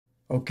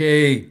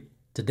Okay,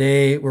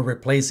 today we're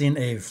replacing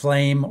a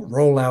flame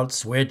rollout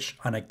switch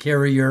on a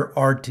carrier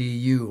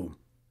RTU.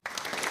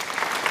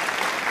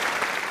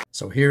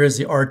 So here is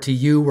the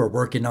RTU we're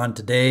working on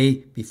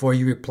today. Before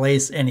you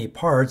replace any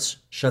parts,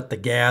 shut the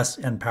gas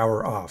and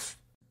power off.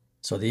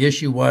 So the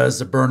issue was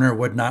the burner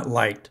would not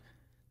light.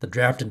 The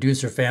draft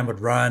inducer fan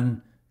would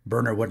run,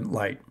 burner wouldn't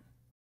light.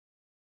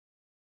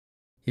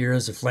 Here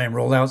is the flame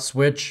rollout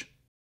switch.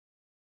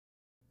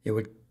 It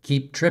would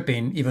keep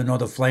tripping even though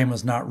the flame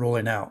was not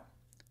rolling out.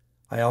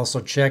 I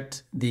also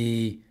checked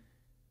the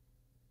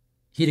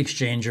heat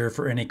exchanger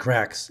for any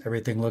cracks.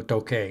 Everything looked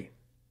okay.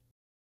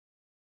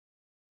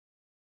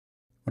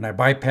 When I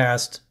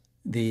bypassed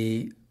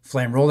the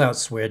flame rollout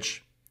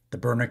switch, the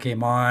burner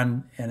came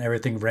on and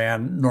everything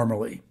ran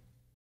normally.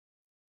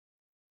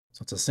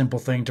 So it's a simple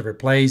thing to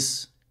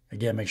replace.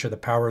 Again, make sure the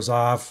power is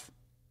off.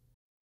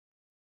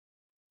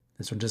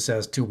 This one just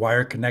has 2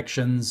 wire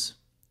connections,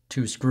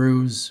 2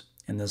 screws,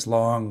 and this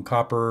long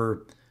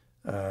copper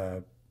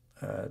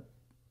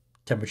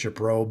temperature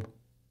probe.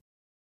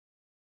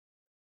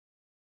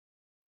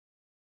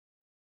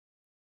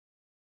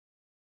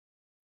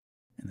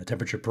 And the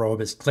temperature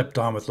probe is clipped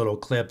on with little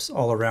clips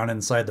all around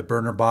inside the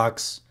burner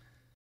box.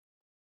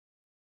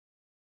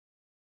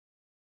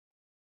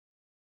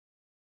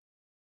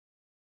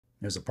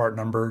 There's a part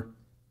number.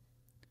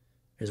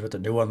 Here's what the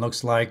new one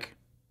looks like.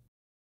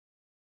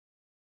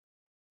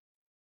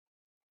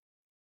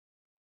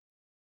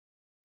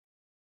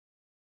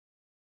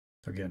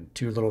 So again,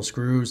 2 little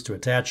screws to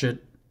attach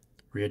it.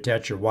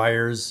 Reattach your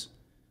wires.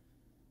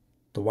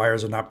 The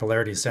wires are not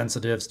polarity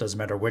sensitive, so it doesn't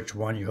matter which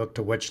one you hook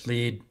to which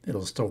lead,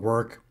 it'll still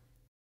work.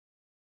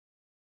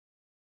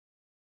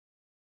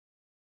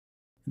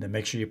 And then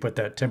make sure you put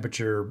that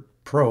temperature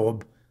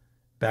probe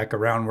back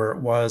around where it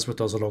was with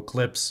those little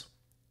clips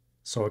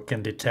so it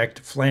can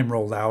detect flame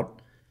rollout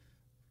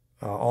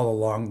all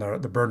along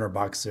the burner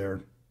box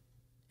there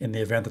in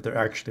the event that there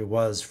actually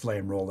was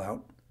flame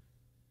rollout.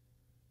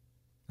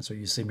 That's what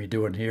you see me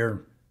doing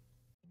here.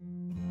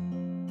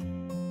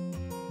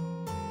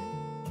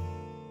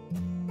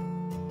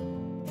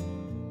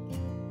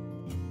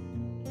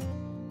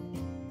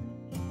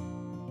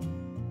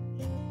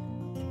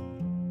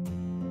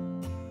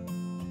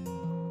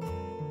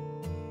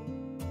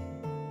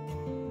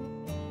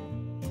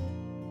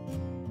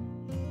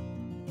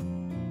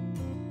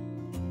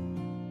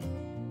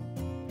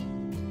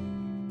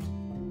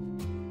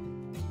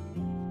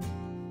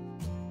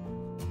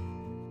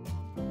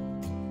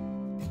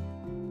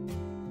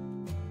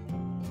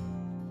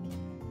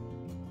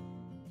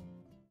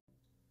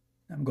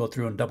 I'm going to go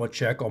through and double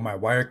check all my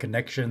wire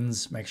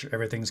connections, make sure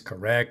everything's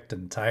correct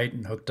and tight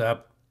and hooked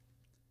up.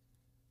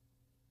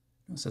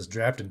 It says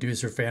draft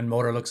inducer fan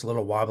motor looks a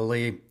little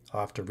wobbly.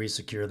 I'll have to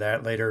resecure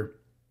that later.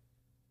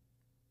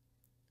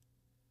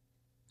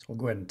 So we'll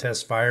go ahead and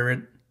test fire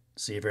it,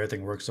 see if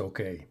everything works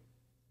okay.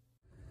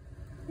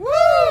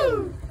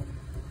 Woo!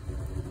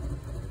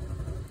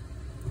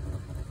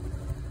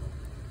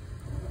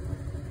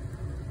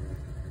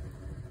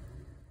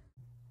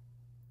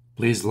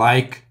 Please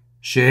like,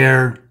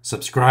 share,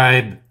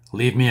 subscribe,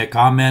 leave me a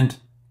comment,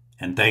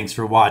 and thanks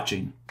for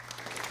watching.